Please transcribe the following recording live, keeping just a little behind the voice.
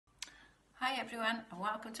Hi everyone, and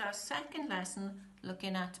welcome to our second lesson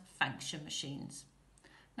looking at function machines.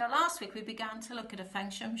 Now last week we began to look at a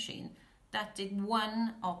function machine that did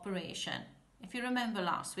one operation. If you remember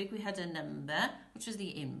last week we had a number, which was the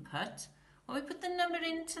input. When we put the number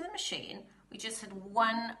into the machine, we just had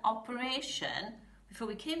one operation before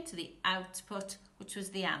we came to the output, which was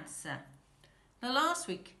the answer. Now last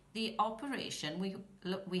week the operation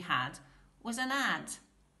we had was an add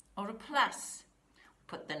or a plus.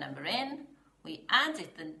 Put the number in, we added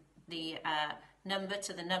the number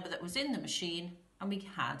to the number that was in the machine, and we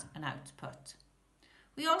had an output.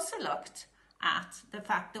 We also looked at the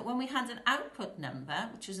fact that when we had an output number,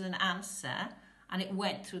 which was an answer, and it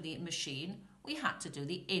went through the machine, we had to do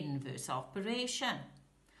the inverse operation.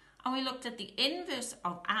 And we looked at the inverse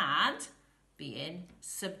of add being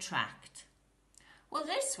subtract. Well,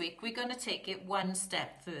 this week we're going to take it one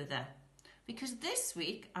step further, because this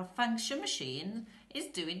week our function machine is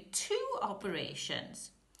doing two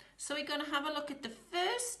operations. So we're going to have a look at the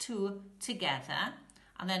first two together,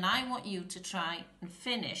 and then I want you to try and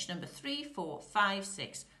finish number 3, 4, 5,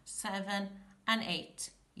 6, 7 and 8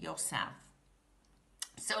 yourself.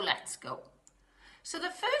 So let's go. So the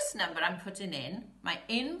first number I'm putting in, my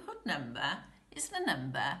input number, is the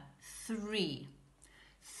number 3.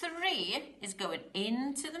 3 is going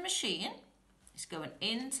into the machine. It's going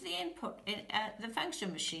into the input, the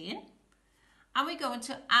function machine, and we're going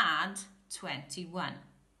to add 21.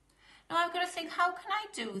 Now I've got to think, how can I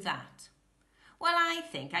do that? Well, I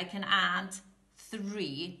think I can add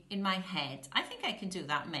 3 in my head. I think I can do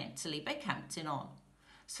that mentally by counting on.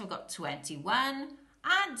 So I've got 21,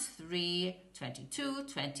 add 3, 22,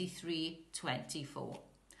 23, 24.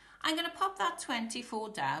 I'm going to pop that 24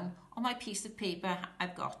 down on my piece of paper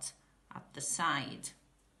I've got at the side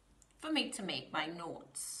for me to make my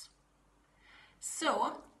notes.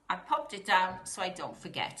 So I popped it down so I don't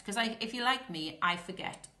forget, because if you're like me, I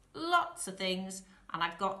forget lots of things, and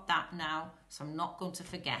I've got that now, so I'm not going to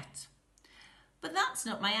forget. But that's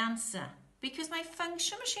not my answer, because my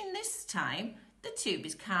function machine this time, the tube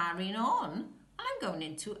is carrying on, and I'm going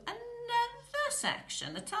into another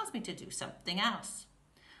section that tells me to do something else.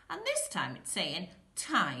 And this time it's saying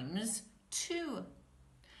times 2.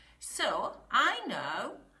 So I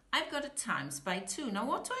know I've got a times by 2. Now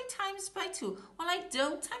what do I times by 2? Well, I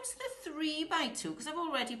don't times the 3 by 2 because I've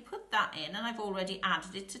already put that in and I've already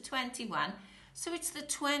added it to 21. So it's the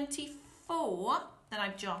 24 that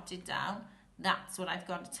I've jotted down. That's what I've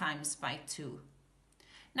got to times by 2.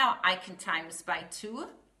 Now I can times by 2,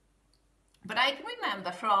 but I can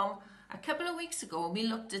remember from a couple of weeks ago when we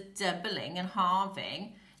looked at doubling and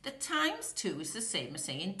halving, the times 2 is the same as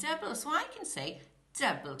saying double. So I can say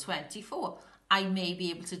double 24. I may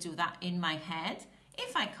be able to do that in my head.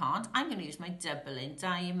 If I can't, I'm going to use my doubling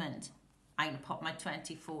diamond. I'm going to pop my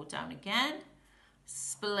 24 down again,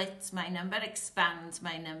 split my number, expand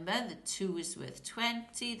my number. The 2 is worth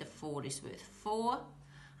 20, the 4 is worth 4.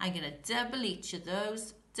 I'm going to double each of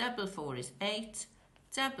those. Double 4 is 8,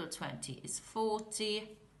 double 20 is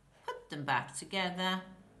 40. Put them back together,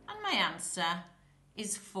 and my answer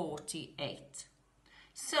is 48.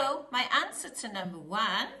 So my answer to number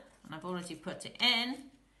 1, and I've already put it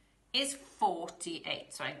in, is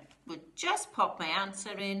 48. So I would just pop my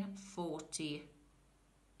answer in, 48.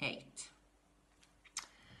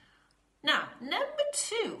 Now, number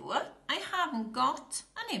 2, I haven't got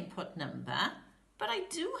an input number, but I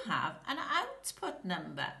do have an output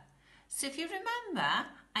number. So if you remember,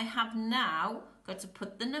 I have now got to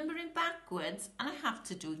put the number in backwards, and I have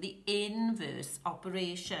to do the inverse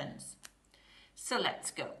operations. So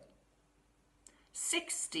let's go.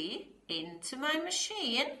 60 into my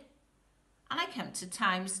machine, and I come to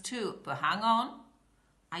times 2. But hang on,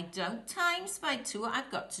 I don't times by 2,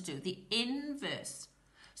 I've got to do the inverse.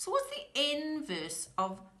 So what's the inverse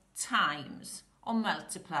of times or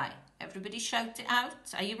multiply? Everybody shout it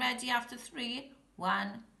out. Are you ready after 3?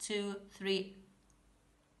 1, 2, 3.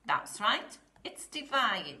 That's right, it's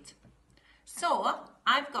divide. So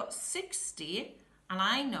I've got 60, and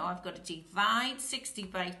I know I've got to divide 60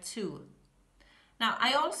 by 2. Now,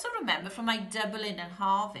 I also remember from my doubling and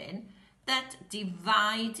halving that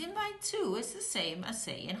dividing by 2 is the same as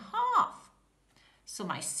saying half. So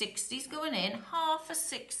my 60 is going in, half a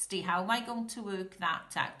 60. How am I going to work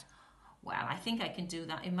that out? Well, I think I can do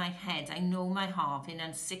that in my head. I know my halving,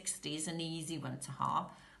 and 60 is an easy one to halve.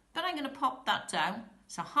 But I'm going to pop that down.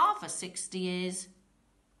 So half a 60 is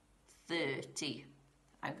 30.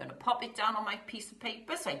 I'm going to pop it down on my piece of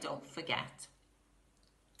paper so I don't forget.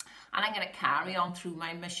 And I'm going to carry on through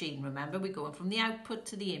my machine. Remember, we're going from the output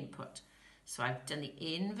to the input. So I've done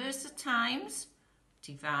the inverse of times,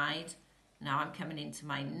 divide, Now I'm coming into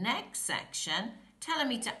my next section, telling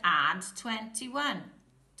me to add 21.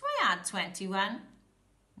 Do I add 21?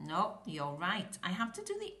 No, you're right. I have to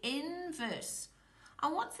do the inverse.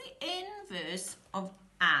 And what's the inverse of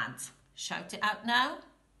add? Shout it out now.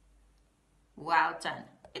 Well done.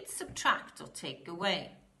 It's subtract or take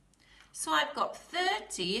away. So I've got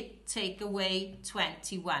 30 take away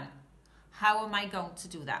 21. How am I going to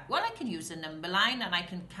do that? Well, I can use a number line and I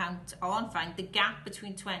can count on, find the gap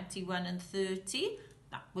between 21 and 30.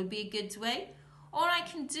 That would be a good way. Or I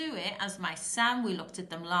can do it as my sum. We looked at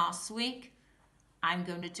them last week. I'm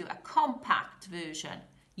going to do a compact version.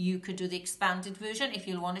 You could do the expanded version if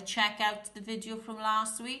you want to check out the video from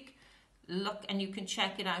last week. Look, and you can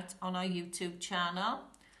check it out on our YouTube channel.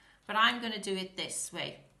 But I'm going to do it this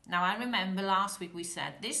way. Now, I remember last week we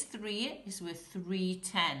said this 3 is worth 3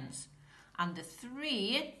 10s. And the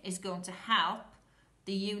 3 is going to help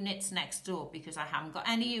the units next door because I haven't got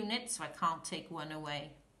any units, so I can't take one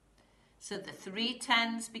away. So the 3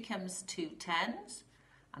 10s becomes 2 10s,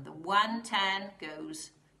 and the 1 10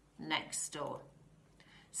 goes next door.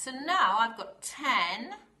 So now I've got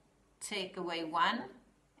 10 take away 1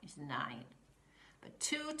 is 9, but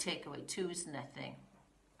 2 take away 2 is nothing.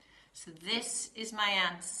 So this is my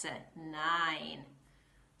answer, 9.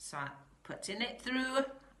 So I'm putting it through.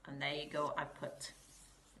 And there you go, I put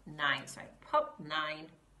 9. So I put 9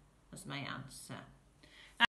 as my answer.